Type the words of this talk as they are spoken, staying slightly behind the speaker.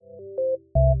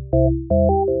Welcome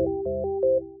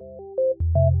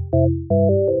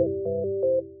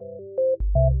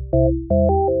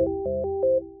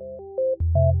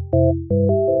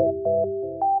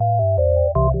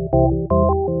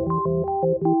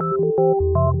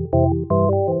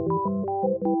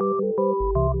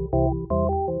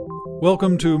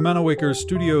to Manawaker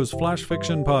Studios Flash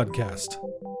Fiction Podcast.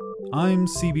 I'm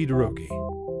C.B. DeRoki.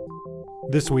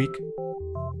 This week,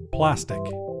 Plastic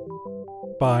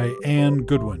by Anne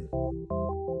Goodwin.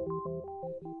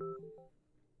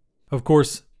 Of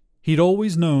course, he'd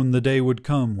always known the day would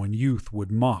come when youth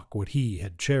would mock what he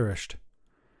had cherished.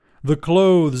 The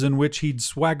clothes in which he'd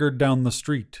swaggered down the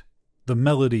street, the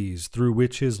melodies through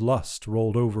which his lust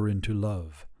rolled over into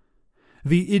love,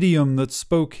 the idiom that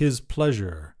spoke his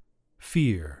pleasure,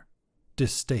 fear,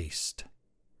 distaste.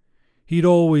 He'd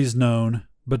always known,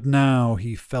 but now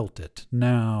he felt it.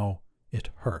 Now it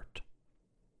hurt.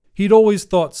 He'd always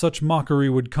thought such mockery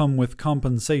would come with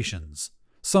compensations,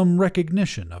 some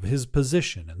recognition of his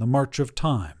position in the march of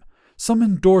time, some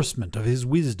endorsement of his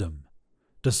wisdom,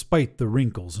 despite the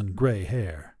wrinkles and gray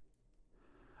hair.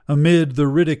 Amid the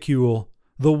ridicule,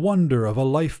 the wonder of a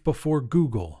life before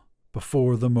Google,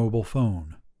 before the mobile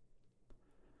phone.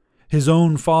 His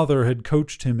own father had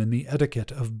coached him in the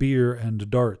etiquette of beer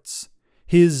and darts.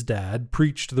 His dad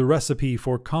preached the recipe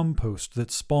for compost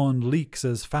that spawned leeks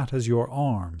as fat as your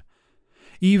arm.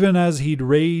 Even as he'd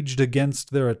raged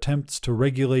against their attempts to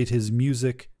regulate his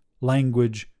music,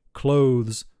 language,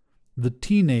 clothes, the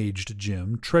teenaged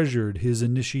Jim treasured his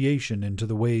initiation into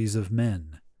the ways of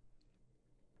men.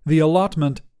 The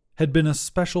allotment had been a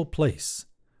special place,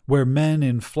 where men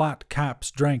in flat caps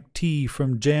drank tea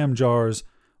from jam jars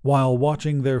while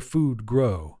watching their food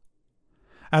grow.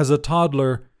 As a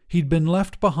toddler, he'd been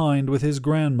left behind with his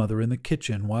grandmother in the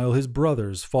kitchen while his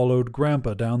brothers followed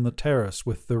Grandpa down the terrace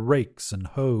with the rakes and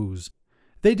hoes.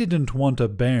 They didn't want a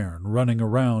bairn running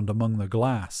around among the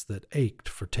glass that ached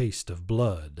for taste of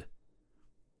blood.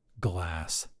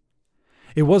 Glass.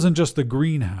 It wasn't just the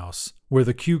greenhouse, where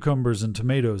the cucumbers and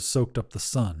tomatoes soaked up the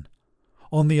sun.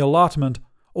 On the allotment,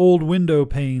 old window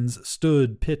panes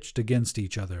stood pitched against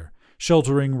each other,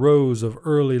 sheltering rows of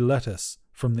early lettuce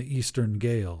from the eastern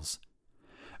gales.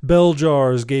 Bell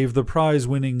jars gave the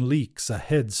prize-winning leeks a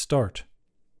head start.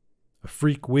 A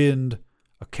freak wind,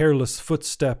 a careless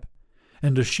footstep,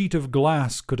 and a sheet of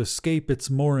glass could escape its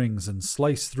moorings and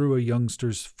slice through a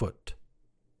youngster's foot.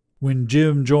 When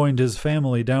Jim joined his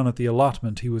family down at the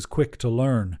allotment, he was quick to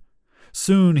learn.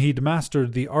 Soon he'd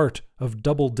mastered the art of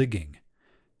double digging,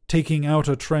 taking out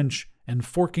a trench and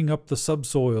forking up the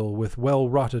subsoil with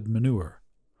well-rotted manure.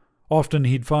 Often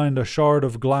he'd find a shard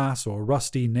of glass or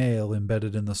rusty nail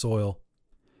embedded in the soil.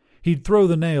 He'd throw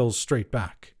the nails straight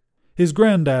back. His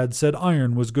granddad said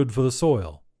iron was good for the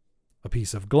soil. A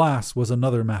piece of glass was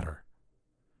another matter.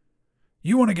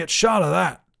 "You want to get shot of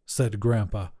that," said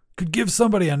Grandpa. "Could give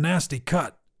somebody a nasty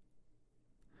cut."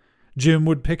 Jim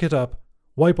would pick it up,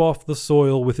 wipe off the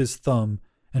soil with his thumb,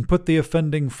 and put the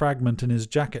offending fragment in his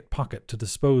jacket pocket to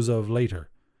dispose of later,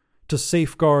 to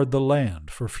safeguard the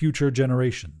land for future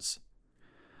generations.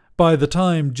 By the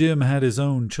time Jim had his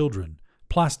own children,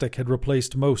 plastic had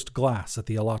replaced most glass at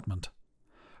the allotment.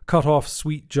 Cut-off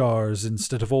sweet jars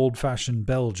instead of old-fashioned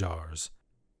bell jars.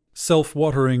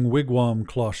 Self-watering wigwam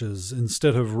cloches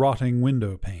instead of rotting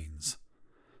window panes.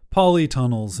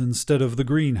 Polytunnels instead of the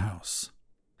greenhouse.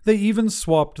 They even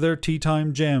swapped their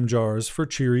tea-time jam jars for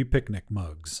cheery picnic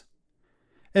mugs.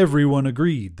 Everyone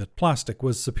agreed that plastic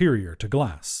was superior to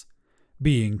glass.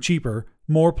 Being cheaper,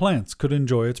 more plants could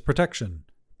enjoy its protection.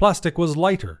 Plastic was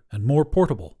lighter and more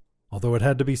portable, although it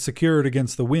had to be secured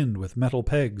against the wind with metal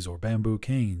pegs or bamboo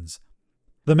canes.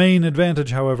 The main advantage,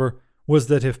 however, was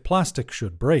that if plastic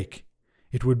should break,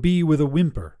 it would be with a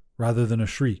whimper rather than a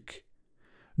shriek.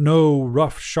 No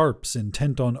rough sharps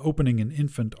intent on opening an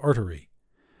infant artery.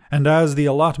 And as the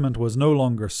allotment was no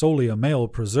longer solely a male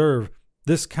preserve,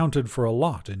 this counted for a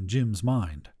lot in Jim's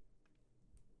mind.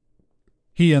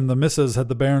 He and the missus had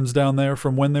the bairns down there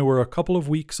from when they were a couple of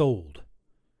weeks old.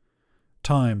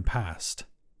 Time passed.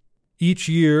 Each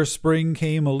year spring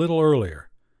came a little earlier,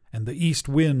 and the east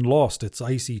wind lost its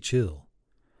icy chill.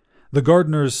 The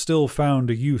gardeners still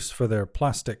found a use for their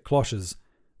plastic cloches,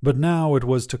 but now it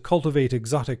was to cultivate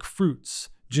exotic fruits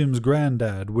Jim's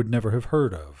granddad would never have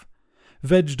heard of.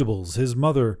 Vegetables his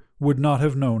mother would not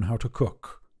have known how to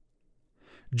cook.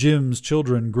 Jim's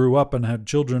children grew up and had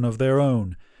children of their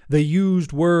own. They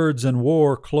used words and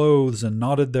wore clothes and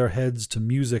nodded their heads to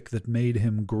music that made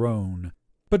him groan.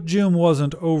 But Jim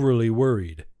wasn't overly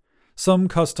worried. Some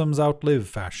customs outlive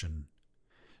fashion.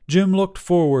 Jim looked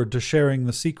forward to sharing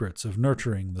the secrets of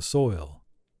nurturing the soil.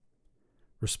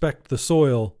 respect the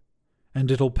soil, and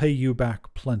it'll pay you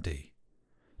back plenty.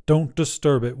 Don't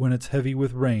disturb it when it's heavy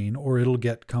with rain or it'll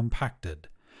get compacted.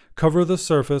 Cover the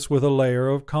surface with a layer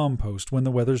of compost when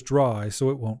the weather's dry so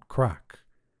it won't crack.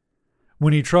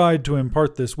 When he tried to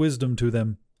impart this wisdom to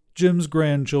them, Jim's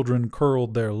grandchildren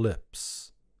curled their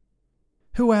lips.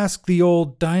 Who asked the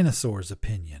old dinosaur's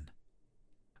opinion?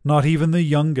 Not even the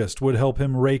youngest would help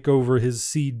him rake over his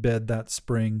seedbed that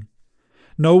spring.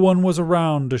 No one was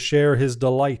around to share his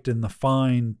delight in the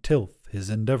fine tilth his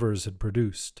endeavors had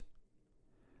produced.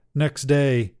 Next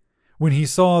day, when he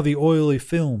saw the oily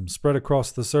film spread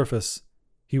across the surface,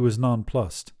 he was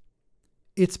nonplussed.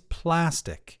 "It's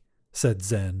plastic," said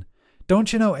Zen.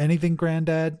 "Don't you know anything,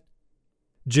 Granddad?"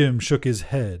 Jim shook his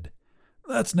head.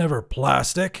 "That's never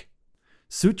plastic."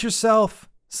 "Suit yourself,"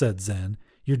 said Zen.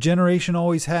 "Your generation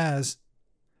always has."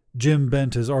 Jim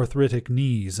bent his arthritic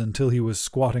knees until he was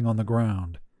squatting on the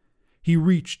ground. He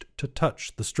reached to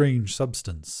touch the strange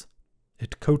substance.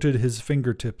 It coated his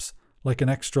fingertips like an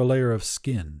extra layer of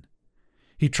skin.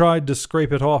 He tried to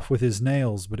scrape it off with his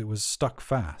nails, but it was stuck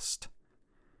fast.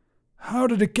 "How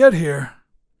did it get here?"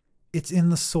 "It's in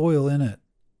the soil, innit?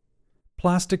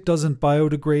 Plastic doesn't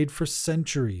biodegrade for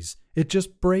centuries. It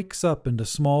just breaks up into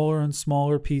smaller and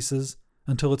smaller pieces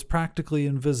until it's practically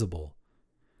invisible.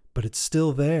 But it's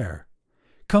still there.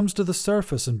 Comes to the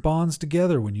surface and bonds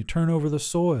together when you turn over the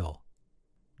soil."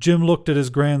 Jim looked at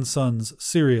his grandson's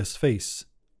serious face.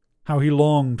 How he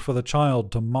longed for the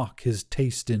child to mock his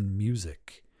taste in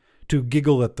music, to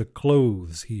giggle at the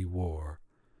clothes he wore.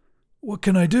 "What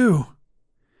can I do?"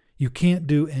 "You can't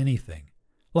do anything.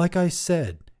 Like I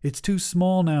said, it's too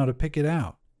small now to pick it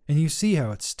out, and you see how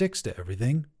it sticks to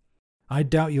everything. I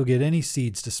doubt you'll get any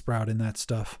seeds to sprout in that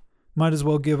stuff. Might as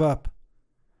well give up."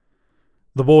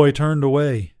 The boy turned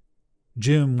away.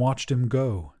 Jim watched him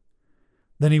go.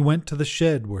 Then he went to the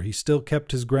shed where he still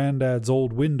kept his granddad's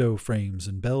old window frames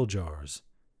and bell jars.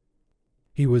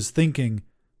 He was thinking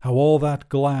how all that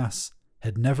glass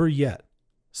had never yet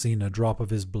seen a drop of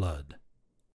his blood.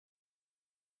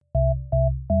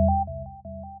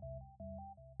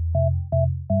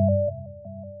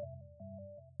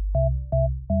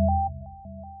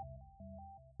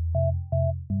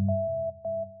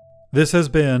 This has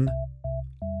been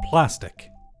Plastic,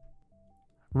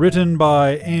 written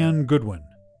by Anne Goodwin.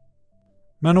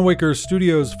 Manawaker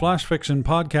Studios Flash Fiction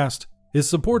Podcast is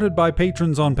supported by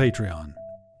patrons on Patreon.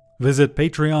 Visit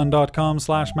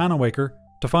patreon.com/Manawaker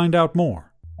to find out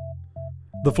more.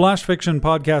 The Flash Fiction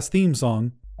Podcast theme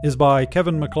song is by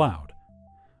Kevin MacLeod.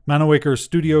 Manawaker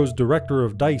Studios Director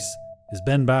of DICE is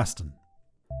Ben Baston.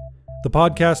 The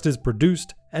podcast is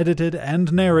produced, edited,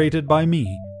 and narrated by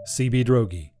me, CB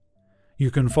Droege.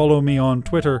 You can follow me on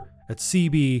Twitter at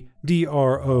CBDROEGE.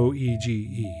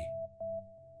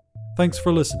 Thanks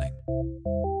for listening.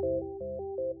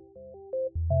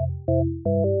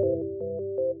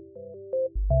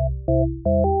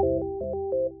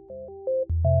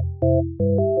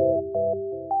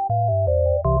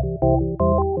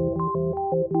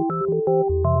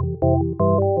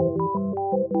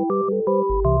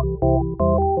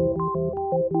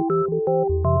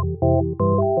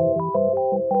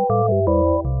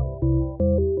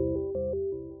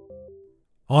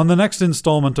 On the next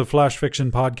installment of Flash Fiction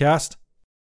Podcast.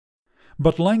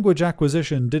 But language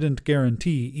acquisition didn't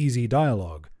guarantee easy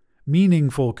dialogue.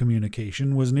 Meaningful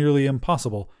communication was nearly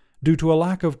impossible due to a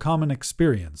lack of common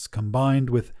experience combined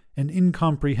with an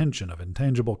incomprehension of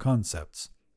intangible concepts.